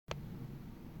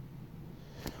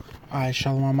Alright,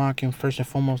 Shalom Akim. First and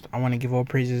foremost, I want to give all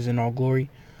praises and all glory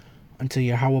unto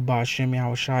Yahweh Ba'ashem,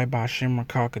 Yahweh Shai Ba'ashem,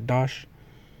 Rakah Kadash.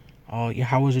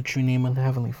 Yahweh is the true name of the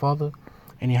Heavenly Father,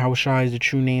 and Yahweh Shai is the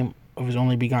true name of His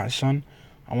only begotten Son.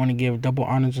 I want to give double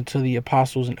honors unto the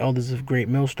apostles and elders of Great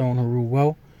Millstone who rule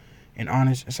well, and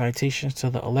honors and citations to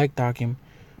the elect Akim,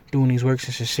 doing these works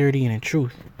in sincerity and in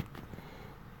truth.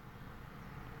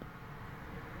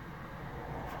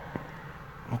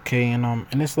 Okay, and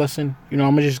in this lesson, I'm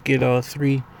gonna just get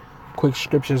 3 quick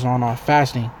scriptures on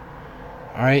fasting.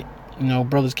 All right,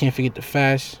 brothers can't forget to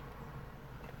fast.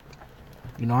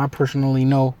 I personally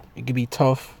know it could be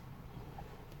tough.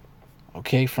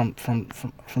 Okay, from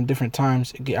different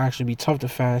times, it could actually be tough to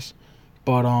fast,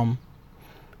 but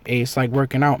it's like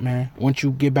working out, man. Once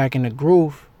you get back in the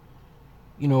groove,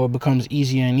 it becomes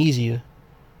easier and easier.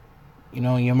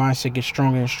 Your mindset gets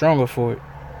stronger and stronger for it.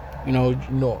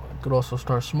 It could also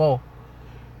start small.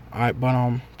 All right,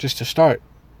 but just to start,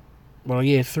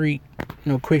 3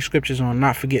 quick scriptures on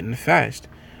not forgetting to fast.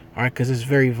 All right, because it's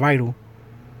very vital.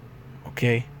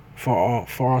 Okay, for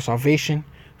our salvation,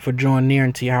 for drawing near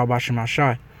into Yahweh Shem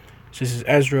Shai. So this is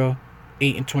Ezra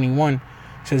 8:21. It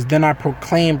says, "Then I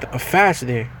proclaimed a fast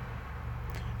there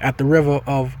at the river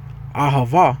of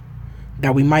Ahava,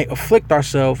 that we might afflict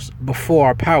ourselves before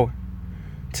our power,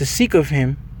 to seek of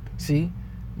Him." See,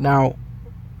 now,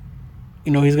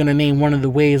 He's going to name one of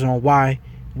the ways on why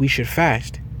we should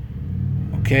fast.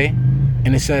 Okay,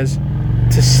 and it says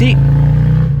to seek.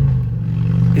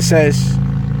 It says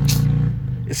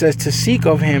to seek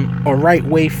of Him a right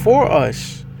way for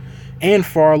us, and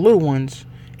for our little ones,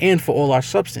 and for all our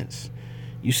substance.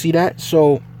 You see that?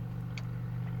 So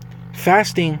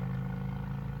fasting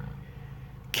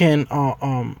can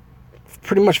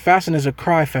pretty much fasting is a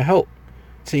cry for help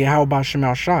to Yahweh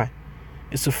Shem Shai.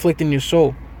 It's afflicting your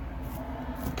soul.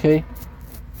 Okay,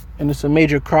 and it's a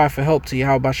major cry for help to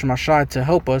Yahweh Shem Shai to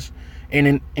help us,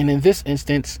 and in this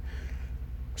instance,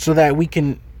 so that we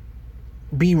can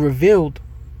be revealed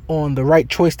on the right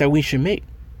choice that we should make.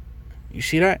 You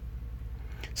see that?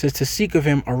 It says to seek of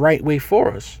Him a right way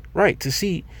for us. Right, to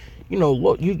see,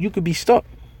 look, you could be stuck.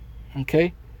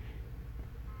 Okay,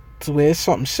 to where it's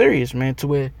something serious, man. To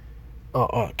where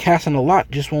casting a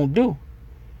lot just won't do.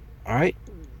 All right,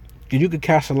 you could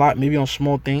cast a lot maybe on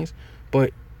small things,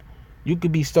 but you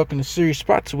could be stuck in a serious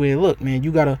spot to where, look, man,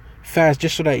 you gotta fast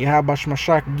just so that Yahweh Shem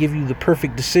Shai can give you the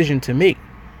perfect decision to make.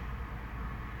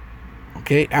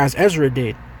 Okay, as Ezra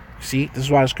did. See, this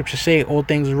is why the scriptures say all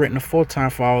things are written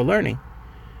aforetime for our learning.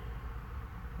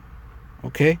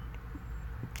 Okay,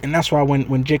 and that's why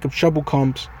when Jacob's trouble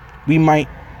comes, the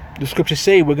scriptures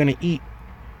say we're gonna eat,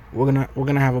 we're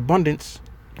gonna have abundance.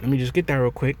 Let me just get that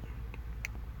real quick.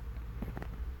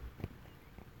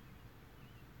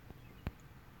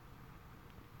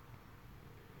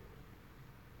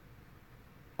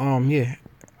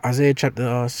 Isaiah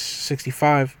chapter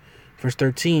 65, verse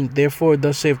 13. "Therefore,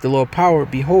 thus saith the Lord power,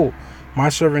 behold, my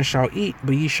servant shall eat,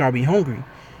 but ye shall be hungry.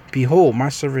 Behold, my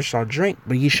servant shall drink,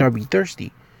 but ye shall be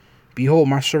thirsty. Behold,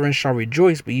 my servant shall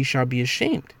rejoice, but ye shall be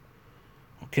ashamed."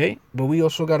 Okay, but we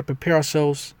also got to prepare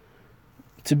ourselves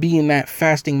to be in that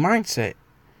fasting mindset,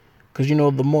 because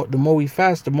the more we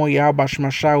fast, the more Yahweh Shem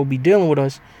Shai will be dealing with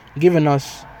us, giving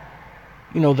us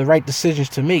the right decisions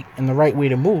to make and the right way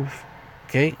to move.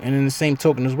 Okay, and in the same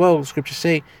token as well, the scriptures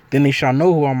say, "Then they shall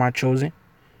know who are my chosen."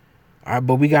 All right,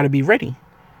 but we got to be ready.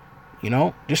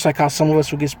 Just like how some of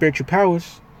us will get spiritual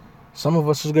powers, some of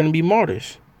us is going to be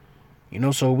martyrs.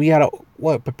 So we got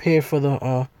to prepare for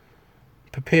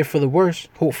the worst,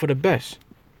 hope for the best.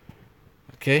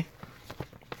 Okay,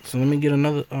 so let me get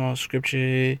another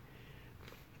scripture.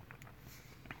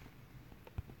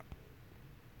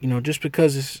 Just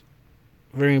because it's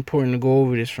very important to go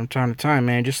over this from time to time,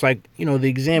 man. Just like, the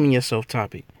examine yourself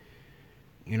topic.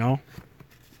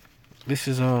 This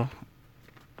is a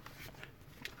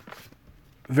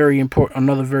very important,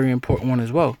 another very important one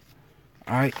as well.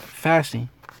 All right, fasting.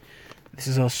 This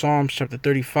is Psalms chapter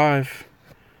 35,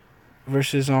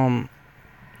 verses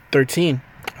 13.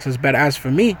 It says, "But as for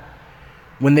me,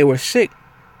 when they were sick,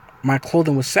 my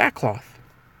clothing was sackcloth.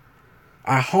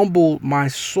 I humbled my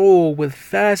soul with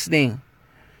fasting,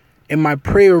 and my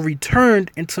prayer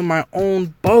returned into my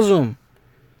own bosom."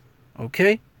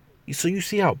 Okay? So you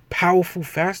see how powerful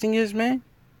fasting is, man?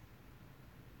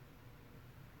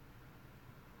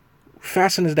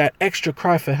 Fasting is that extra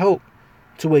cry for help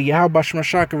to where Yahweh Shem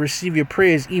Shai can receive your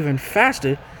prayers even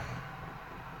faster,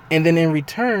 and then in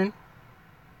return,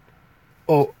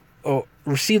 or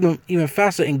receive them even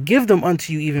faster and give them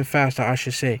unto you even faster, I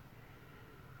should say.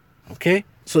 Okay?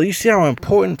 So you see how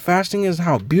important fasting is,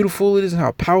 how beautiful it is, and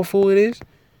how powerful it is?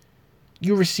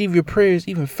 you receive your prayers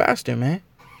even faster, man.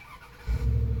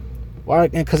 Why?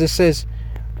 Because it says,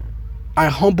 I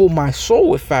humble my soul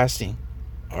with fasting.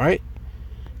 All right.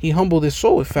 He humbled his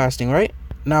soul with fasting, right?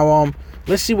 Now,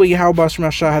 let's see what Yahweh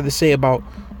Shemashah had to say about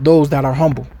those that are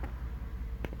humble.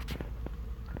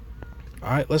 All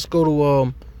right, let's go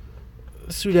to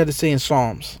let's see what he had to say in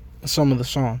Psalms, some of the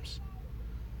Psalms.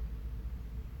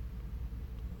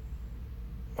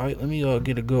 All right, let me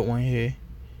get a good one here.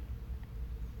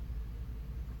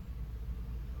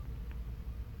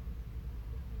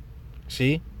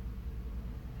 See?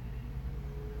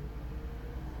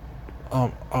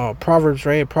 Proverbs,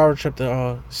 right? Proverbs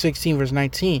chapter 16, verse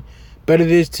 19. Better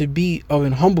it is to be of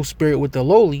an humble spirit with the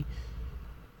lowly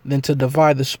than to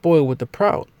divide the spoil with the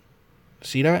proud.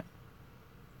 See that?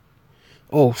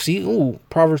 Oh, see? Ooh,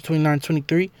 Proverbs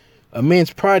 29:23. A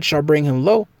man's pride shall bring him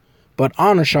low, but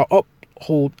honor shall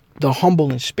uphold the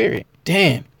humble in spirit.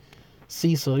 Damn.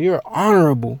 See, so you're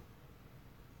honorable.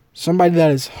 Somebody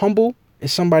that is humble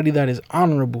is somebody that is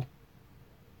honorable.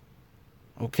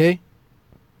 Okay?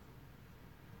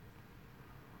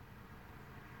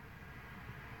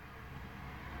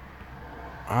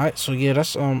 Alright, so yeah,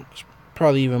 that's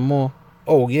probably even more.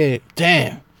 Oh yeah,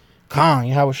 damn. Khan,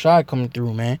 Yahweh Shai coming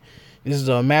through, man. This is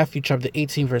Matthew chapter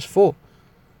 18, verse 4.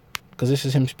 Because this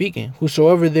is him speaking.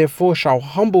 Whosoever therefore shall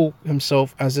humble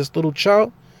himself as this little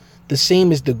child, the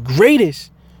same is the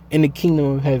greatest in the kingdom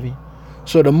of heaven.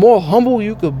 So the more humble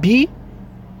you could be,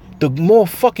 the more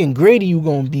fucking greater you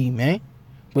gonna be, man.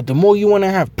 But the more you wanna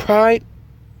have pride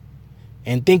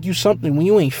and think you something when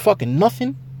you ain't fucking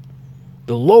nothing,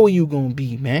 the lower you gonna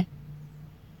be, man.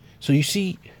 So you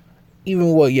see, even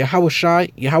what Yahweh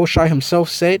Shai himself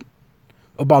said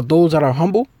about those that are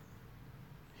humble,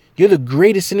 you're the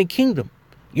greatest in the kingdom.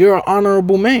 You're an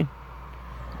honorable man.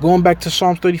 Going back to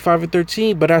Psalms 35 and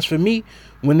 13, but as for me,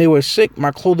 when they were sick,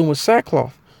 my clothing was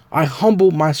sackcloth. I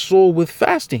humbled my soul with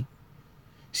fasting.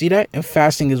 See that? And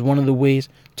fasting is one of the ways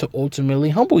to ultimately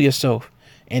humble yourself.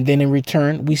 And then in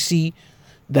return, we see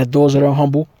that those that are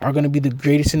humble are going to be the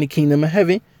greatest in the kingdom of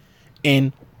heaven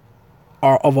and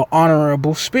are of an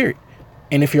honorable spirit.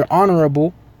 And if you're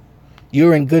honorable,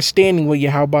 you're in good standing with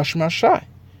Yahweh Shemashah.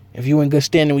 If you're in good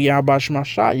standing with Yahweh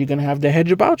Shemashah, you're going to have the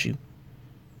hedge about you.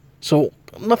 So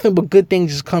nothing but good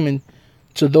things is coming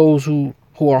to those who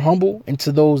are humble and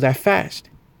to those that fast.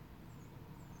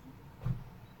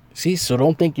 See, so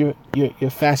don't think you're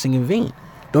fasting in vain.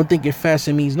 Don't think your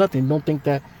fasting means nothing. Don't think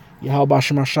that Yahweh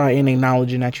Shemashah ain't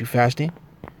acknowledging that you fasting.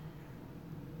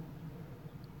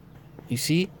 You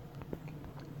see?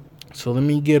 So let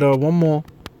me get one more.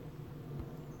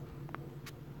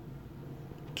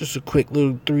 Just a quick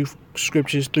little 3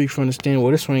 scriptures, 3 for understanding.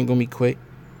 Well, this one ain't gonna be quick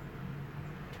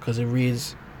because it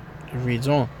reads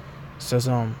on. It says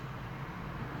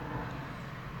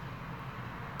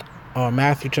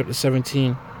Matthew chapter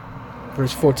 17,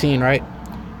 verse 14, right?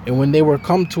 And when they were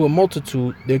come to a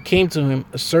multitude, there came to him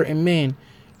a certain man,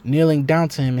 kneeling down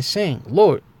to him and saying,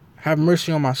 Lord, have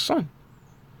mercy on my son,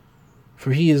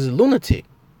 for he is a lunatic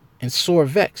and sore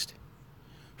vexed.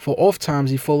 For oft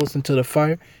times he falleth into the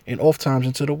fire and oft times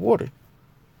into the water.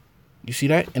 You see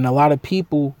that? And a lot of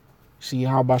people see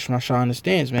how Shemashah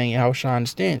understands, man. How Shah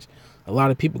understands. A lot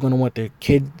of people are going to want their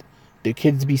kids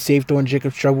to be safe during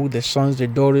Jacob's trouble, their sons, their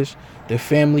daughters, their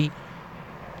family.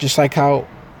 Just like how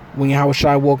when Yahweh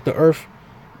Shai walked the earth,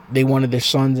 they wanted their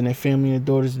sons and their family and their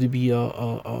daughters to be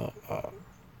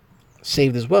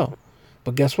saved as well.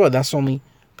 But guess what? That's only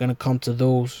going to come to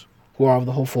those who are of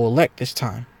the hopeful elect this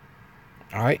time.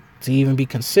 All right? To even be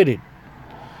considered.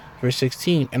 Verse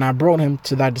 16, and I brought him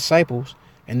to thy disciples,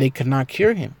 and they could not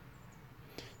cure him.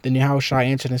 Then Yahweh Shai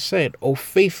answered and said, O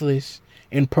faithless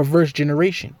and perverse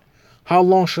generation, how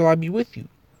long shall I be with you?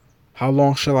 How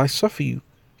long shall I suffer you?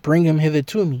 Bring him hither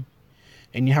to me.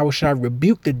 And Yahweh Shai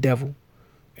rebuked the devil,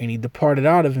 and he departed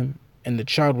out of him, and the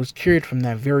child was cured from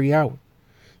that very hour.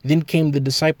 Then came the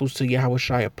disciples to Yahweh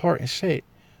Shai apart and said,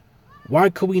 Why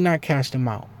could we not cast him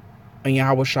out? And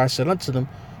Yahweh Shai said unto them,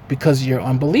 Because of your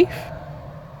unbelief.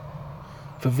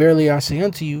 For verily I say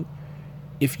unto you,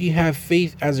 if ye have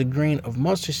faith as a grain of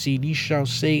mustard seed, ye shall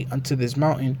say unto this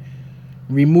mountain,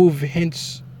 Remove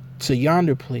hence to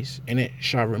yonder place, and it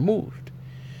shall removed,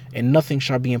 and nothing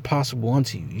shall be impossible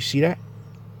unto you. You see that?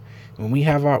 When we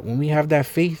have that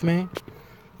faith, man,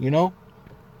 you know,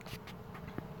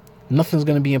 nothing's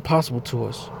gonna be impossible to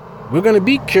us. We're gonna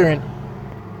be curing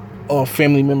our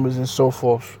family members and so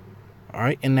forth. All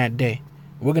right, in that day,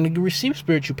 we're gonna receive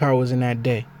spiritual powers in that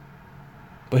day.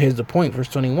 But here's the point, verse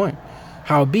 21.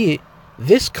 Howbeit,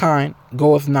 this kind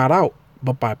goeth not out,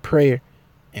 but by prayer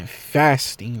and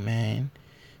fasting, man.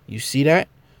 You see that?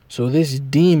 So this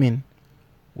demon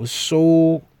was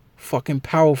so fucking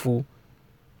powerful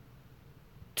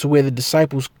to where the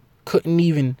disciples couldn't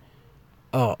even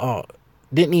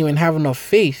didn't even have enough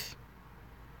faith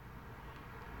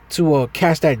to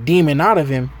cast that demon out of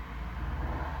him.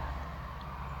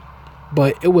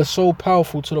 But it was so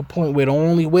powerful to the point where the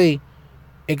only way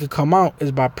it could come out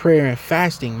is by prayer and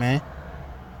fasting, man.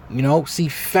 You know, see,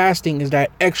 fasting is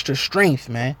that extra strength,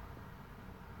 man.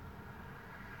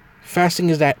 Fasting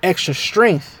is that extra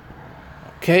strength.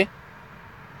 Okay?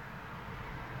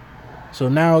 So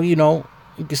now, you know,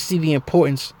 you can see the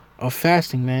importance of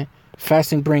fasting, man.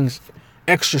 Fasting brings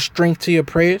extra strength to your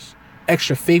prayers,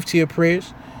 extra faith to your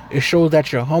prayers. It shows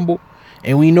that you're humble.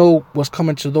 And we know what's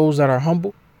coming to those that are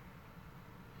humble.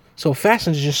 So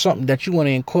fasting is just something that you want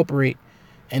to incorporate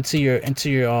into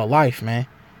your life, man.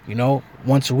 You know,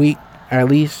 once a week at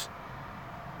least.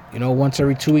 You know, once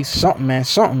every 2 weeks, something,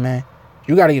 man.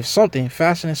 You got to give something.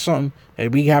 Fasting is something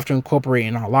that we have to incorporate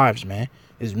in our lives, man.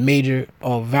 It's major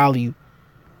value,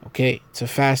 okay, to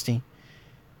fasting.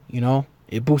 You know,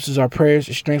 it boosts our prayers.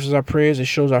 It strengthens our prayers. It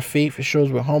shows our faith. It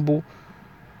shows we're humble.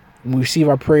 We receive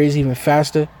our prayers even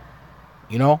faster,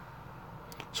 you know.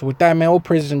 So with that, man, all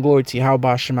praises and glory to you. How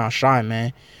about Shema Shai,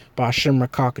 man? Ba'ashem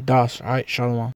Rakakadas. All right, Shalom.